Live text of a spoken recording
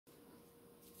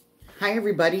Hi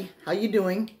everybody, how you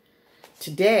doing?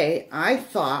 Today I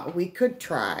thought we could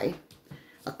try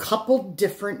a couple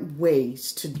different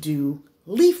ways to do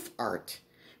leaf art.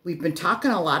 We've been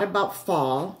talking a lot about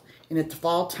fall, and at the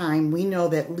fall time we know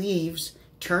that leaves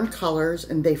turn colors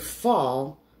and they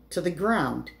fall to the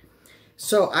ground.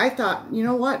 So I thought, you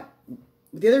know what?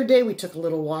 The other day we took a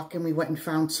little walk and we went and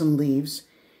found some leaves,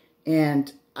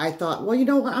 and I thought, well, you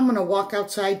know what? I'm going to walk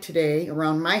outside today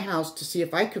around my house to see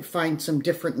if I could find some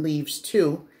different leaves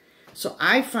too. So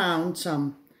I found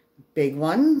some big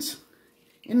ones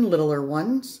and littler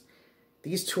ones.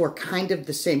 These two are kind of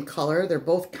the same color. They're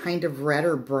both kind of red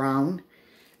or brown.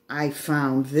 I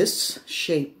found this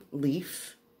shape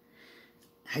leaf.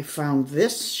 I found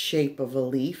this shape of a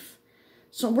leaf.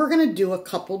 So we're going to do a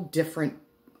couple different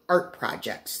art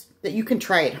projects that you can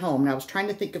try at home. And I was trying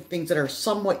to think of things that are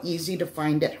somewhat easy to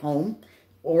find at home,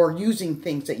 or using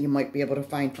things that you might be able to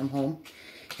find from home.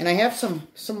 And I have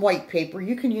some white paper.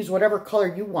 You can use whatever color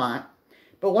you want.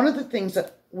 But one of the things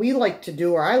that we like to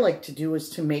do, or I like to do, is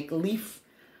to make leaf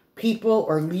people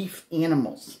or leaf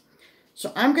animals.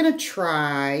 So I'm going to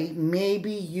try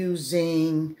maybe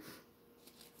using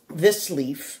this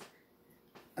leaf.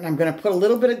 And I'm going to put a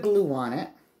little bit of glue on it.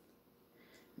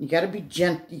 You got to be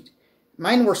gentle.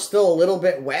 Mine were still a little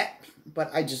bit wet, but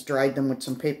I just dried them with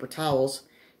some paper towels.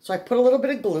 So I put a little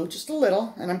bit of glue, just a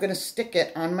little, and I'm going to stick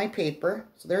it on my paper.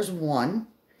 So there's one.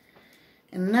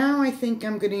 And now I think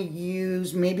I'm going to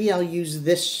use, maybe I'll use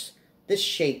this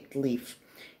shaped leaf.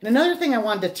 And another thing I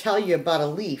wanted to tell you about a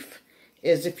leaf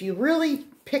is if you really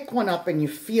pick one up and you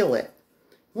feel it,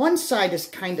 one side is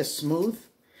kind of smooth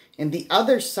and the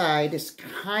other side is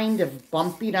kind of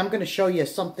bumpy. And I'm going to show you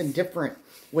something different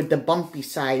with the bumpy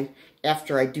side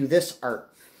after I do this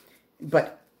art.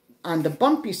 But on the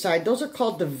bumpy side, those are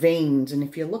called the veins. And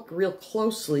if you look real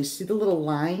closely, see the little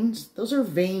lines? Those are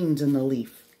veins in the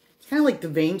leaf. It's kind of like the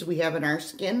veins we have in our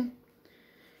skin.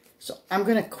 So I'm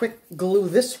going to quick glue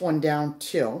this one down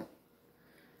too.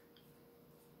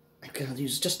 I'm going to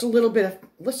use just a little bit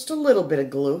of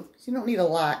glue. So you don't need a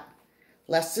lot.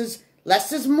 Less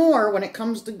is more when it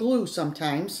comes to glue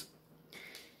sometimes.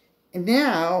 And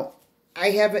now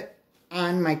I have it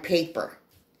on my paper.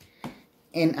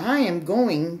 And I am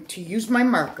going to use my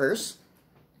markers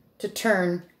to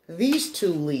turn these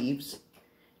two leaves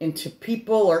into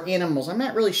people or animals. I'm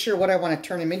not really sure what I want to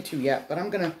turn them into yet, but I'm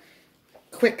going to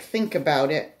quick think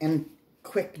about it and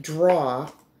quick draw.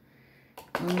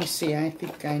 Let me see, I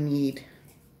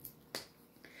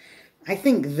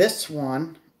think this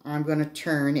one I'm going to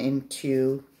turn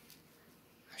into,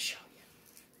 I'll show you.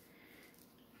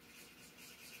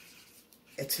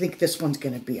 I think this one's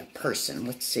going to be a person.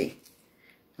 Let's see.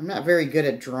 I'm not very good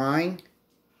at drawing,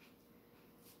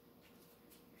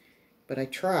 but I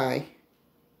try.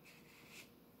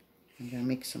 I'm going to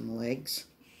make some legs.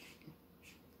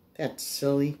 That's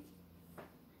silly.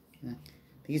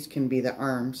 These can be the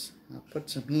arms. I'll put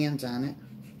some hands on it.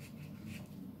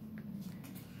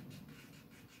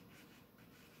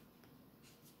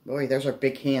 Boy, those are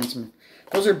big hands.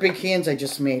 Those are big hands I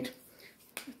just made.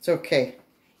 It's okay.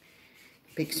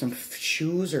 Make some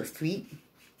shoes or feet.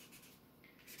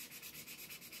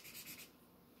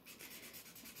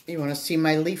 You want to see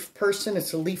my leaf person?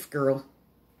 It's a leaf girl.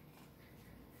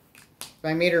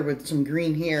 I made her with some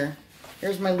green hair.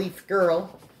 Here's my leaf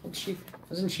girl.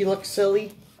 Doesn't she look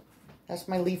silly? That's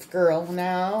my leaf girl.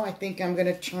 Now I think I'm going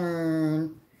to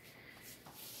turn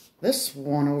this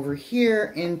one over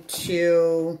here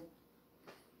into,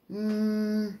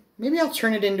 maybe I'll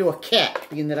turn it into a cat,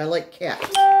 being that I like cats.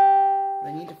 But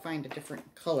I need to find a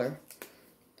different color.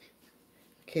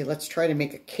 Okay, let's try to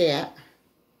make a cat.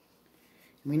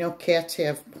 We know cats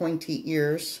have pointy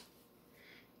ears,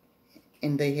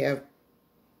 and they have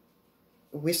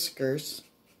whiskers.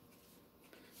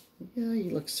 Yeah,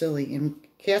 you look silly. And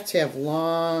cats have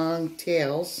long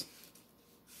tails.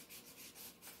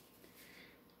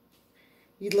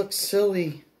 You look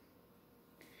silly.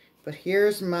 But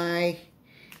here's my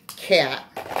cat.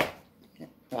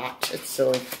 Watch, it's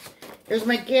silly. Here's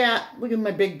my cat. Look at my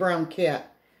big brown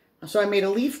cat. So I made a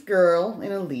leaf girl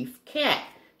and a leaf cat.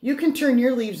 You can turn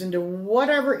your leaves into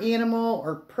whatever animal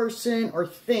or person or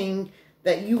thing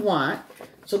that you want.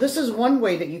 So this is one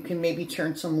way that you can maybe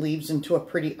turn some leaves into a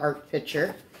pretty art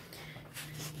picture.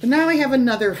 But now I have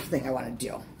another thing I want to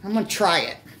do. I'm going to try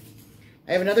it.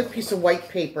 I have another piece of white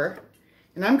paper,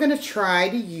 and I'm going to try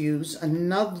to use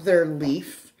another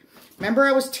leaf. Remember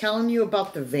I was telling you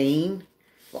about the vein?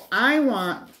 Well, I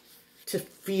want to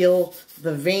feel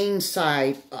the vein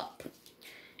side up.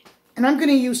 And I'm going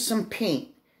to use some paint.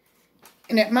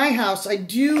 And at my house, I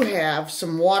do have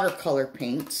some watercolor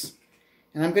paints.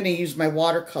 And I'm going to use my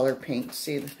watercolor paint.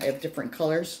 See, I have different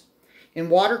colors. In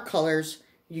watercolors,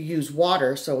 you use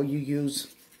water, so you use,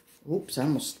 oops, I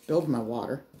almost spilled my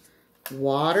water.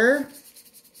 Water,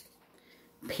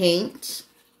 paint,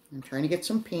 I'm trying to get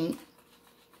some paint.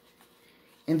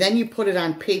 And then you put it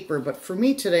on paper, but for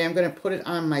me today, I'm going to put it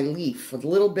on my leaf, a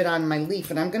little bit on my leaf,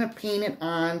 and I'm going to paint it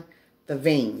on the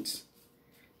veins.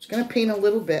 Just going to paint a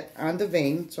little bit on the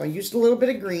vein, so I used a little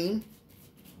bit of green.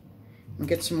 I'll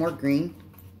get some more green.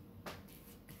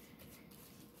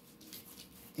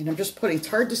 And I'm just putting, it's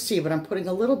hard to see, but I'm putting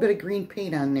a little bit of green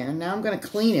paint on there. Now I'm going to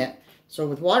clean it. So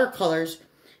with watercolors,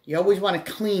 you always want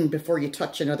to clean before you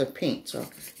touch another paint. So I'm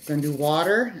going to do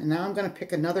water, and now I'm going to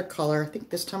pick another color. I think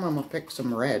this time I'm going to pick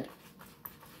some red.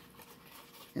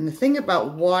 And the thing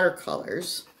about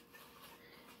watercolors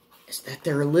is that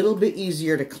they're a little bit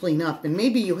easier to clean up. And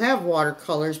maybe you have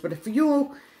watercolors, but if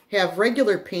you have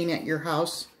regular paint at your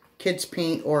house, kids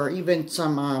paint, or even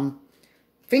some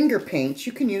finger paints,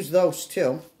 you can use those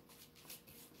too.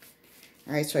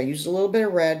 All right, so I used a little bit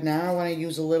of red. Now I want to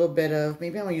use a little bit of,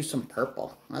 maybe I'm going to use some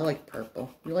purple. I like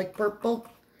purple. You like purple?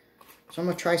 So I'm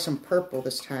going to try some purple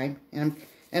this time. And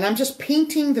I'm just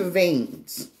painting the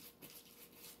veins.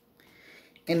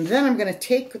 And then I'm going to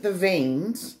take the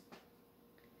veins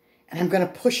and I'm going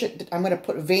to push it. I'm going to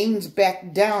put veins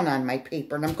back down on my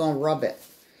paper and I'm going to rub it.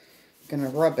 I'm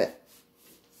going to rub it.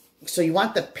 So you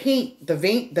want the paint,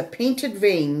 the painted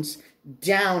veins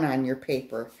down on your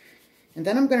paper. And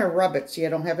then I'm going to rub it. See, I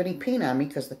don't have any paint on me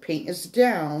because the paint is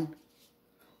down.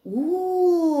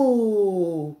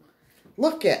 Ooh,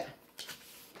 look it.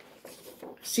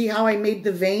 See how I made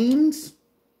the veins?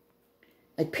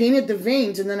 I painted the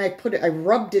veins and then I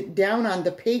rubbed it down on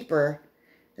the paper.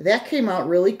 That came out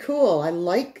really cool. I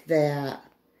like that.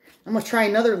 I'm going to try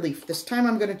another leaf. This time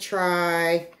I'm going to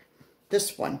try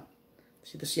this one.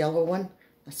 See this yellow one?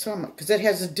 Because it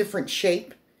has a different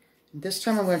shape. This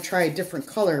time I'm going to try a different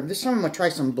color. This time I'm going to try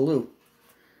some blue.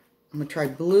 I'm going to try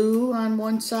blue on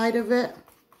one side of it.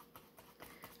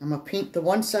 I'm going to paint the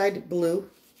one side blue.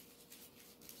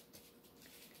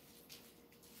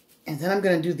 And then I'm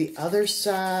going to do the other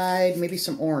side, maybe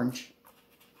some orange.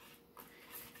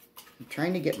 I'm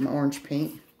trying to get my orange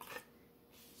paint.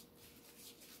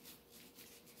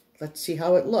 Let's see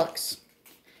how it looks.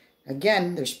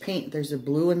 Again, there's paint. There's a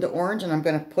blue and the orange, and I'm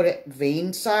going to put it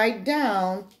vein side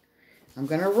down. I'm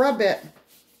going to rub it.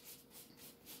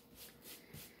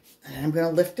 And I'm going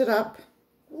to lift it up.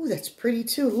 Ooh, that's pretty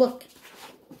too. Look.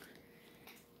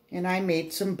 And I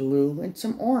made some blue and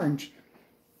some orange.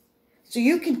 So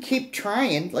you can keep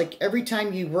trying. Like every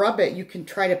time you rub it, you can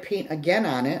try to paint again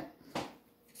on it.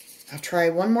 I'll try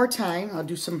one more time. I'll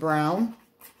do some brown.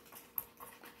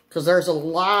 Because there's a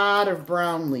lot of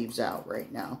brown leaves out right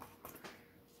now.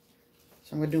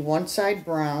 So I'm going to do one side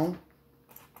brown.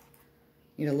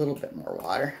 Need a little bit more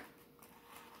water.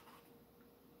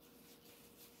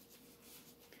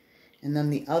 And then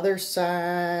the other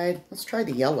side, let's try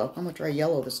the yellow. I'm going to try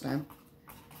yellow this time.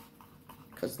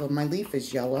 Because my leaf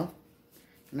is yellow.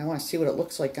 And I want to see what it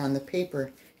looks like on the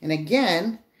paper. And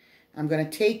again, I'm going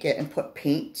to take it and put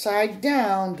paint side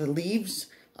down. The leaves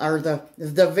are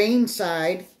the vein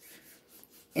side.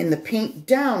 And the paint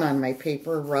down on my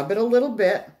paper. Rub it a little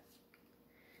bit.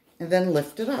 And then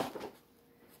lift it up.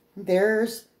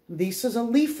 This is a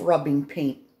leaf rubbing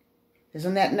paint.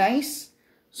 Isn't that nice?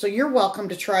 So you're welcome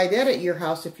to try that at your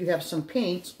house if you have some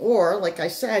paints. Or, like I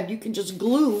said, you can just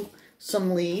glue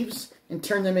some leaves and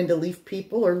turn them into leaf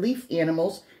people or leaf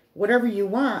animals, whatever you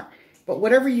want. But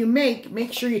whatever you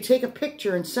make sure you take a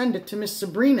picture and send it to Miss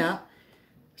Sabrina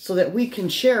so that we can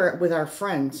share it with our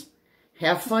friends.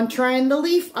 Have fun trying the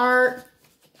leaf art.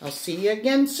 I'll see you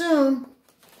again soon.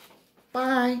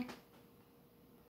 Bye.